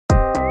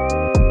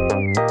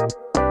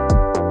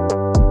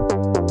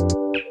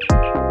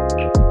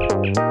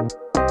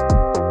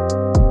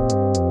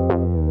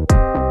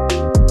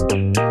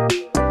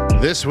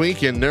This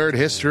week in Nerd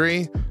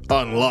History,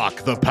 unlock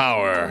the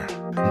power.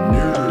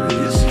 Nerd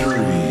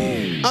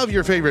History. Of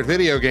your favorite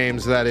video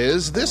games, that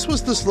is. This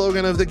was the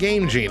slogan of the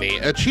Game Genie,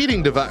 a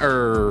cheating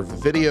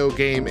video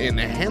game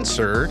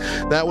enhancer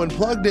that, when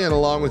plugged in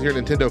along with your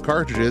Nintendo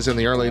cartridges in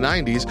the early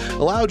 90s,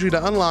 allowed you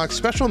to unlock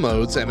special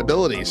modes and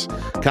abilities.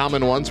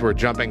 Common ones were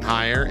jumping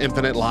higher,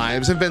 infinite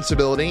lives,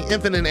 invincibility,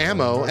 infinite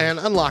ammo, and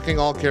unlocking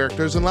all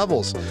characters and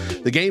levels.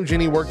 The Game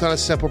Genie worked on a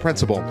simple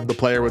principle. The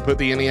player would put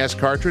the NES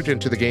cartridge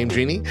into the Game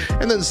Genie,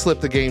 and then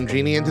slip the Game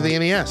Genie into the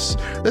NES.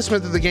 This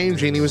meant that the Game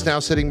Genie was now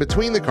sitting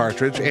between the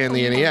cartridge and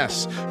the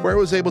NES, where it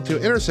was able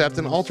to intercept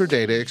and alter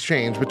data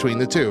exchange between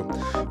the two.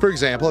 For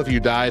example, if you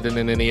died in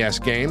an NES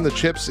game, the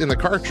chips in the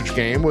cartridge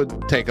game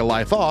would take a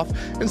life off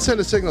and send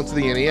a signal to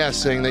the NES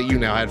saying that you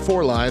now had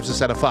 4 lives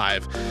instead of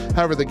 5.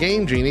 However, the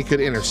Game Genie could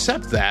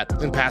intercept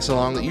that and pass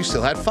along that you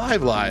still had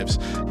 5 lives,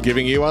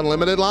 giving you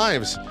unlimited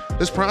lives.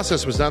 This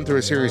process was done through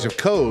a series of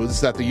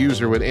codes that the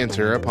user would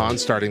enter upon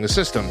starting the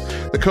system.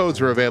 The codes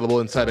were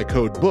available inside a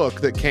code book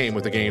that came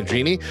with the Game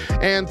Genie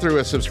and through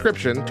a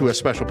subscription to a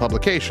special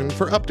publication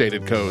for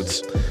updated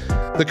codes.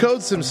 The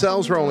codes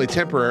themselves were only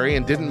temporary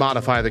and didn't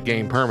modify the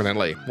game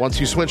permanently. Once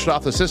you switched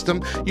off the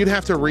system, you'd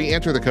have to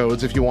re-enter the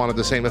codes if you wanted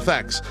the same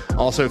effects.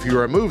 Also, if you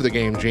removed the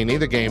Game Genie,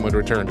 the game would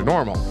return to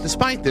normal.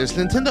 Despite this,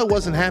 Nintendo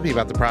wasn't happy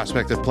about the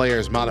prospect of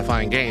players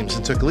modifying games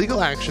and took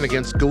legal action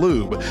against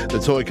Galoob, the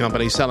toy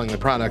company selling the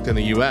product in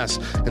the US,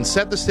 and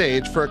set the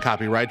stage for a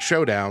copyright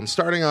showdown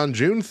starting on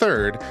June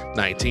 3rd,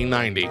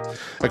 1990.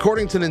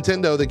 According to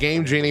Nintendo, the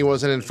Game Genie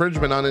was an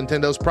infringement on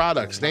Nintendo's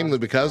products, namely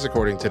because,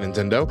 according to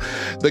Nintendo,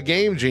 the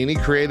Game Genie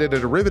created a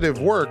derivative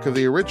work of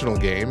the original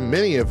game,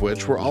 many of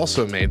which were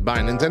also made by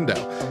Nintendo.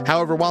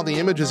 However, while the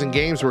images and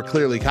games were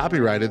clearly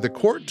copyrighted, the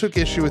court took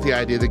issue with the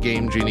idea the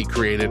Game Genie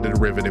created a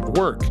derivative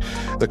work.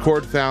 The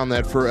court found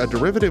that for a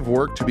derivative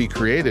work to be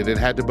created, it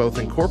had to both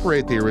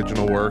incorporate the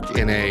original work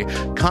in a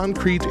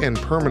concrete and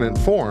permanent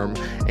form,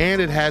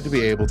 and it had to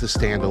be able to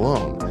stand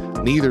alone.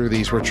 Neither of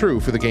these were true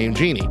for the Game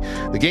Genie.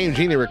 The Game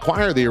Genie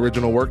required the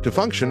original work to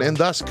function and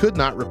thus could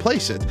not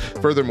replace it.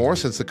 Furthermore,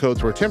 since the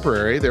codes were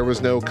temporary, there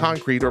was no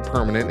concrete or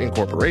permanent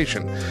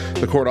incorporation.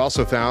 The court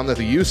also found that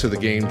the use of the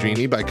Game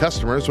Genie by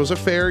customers was a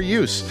fair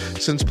use,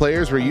 since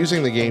players were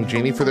using the Game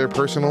Genie for their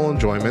personal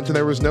enjoyment and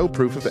there was no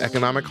proof of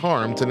economic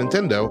harm to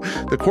Nintendo.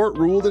 The court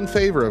ruled in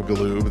favor of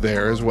Galoob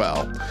there as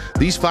well.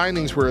 These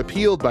findings were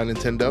appealed by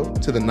Nintendo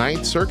to the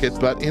Ninth Circuit,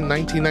 but in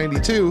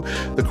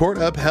 1992, the court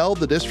upheld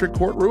the district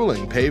court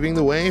ruling, paving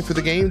the way for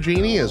the Game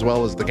Genie, as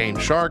well as the Game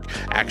Shark,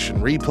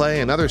 Action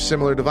Replay, and other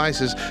similar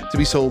devices to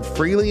be sold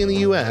freely in the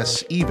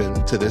US even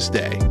to this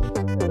day.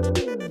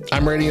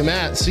 I'm Radio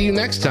Matt. See you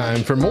next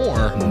time for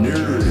more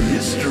Nerd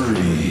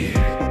History.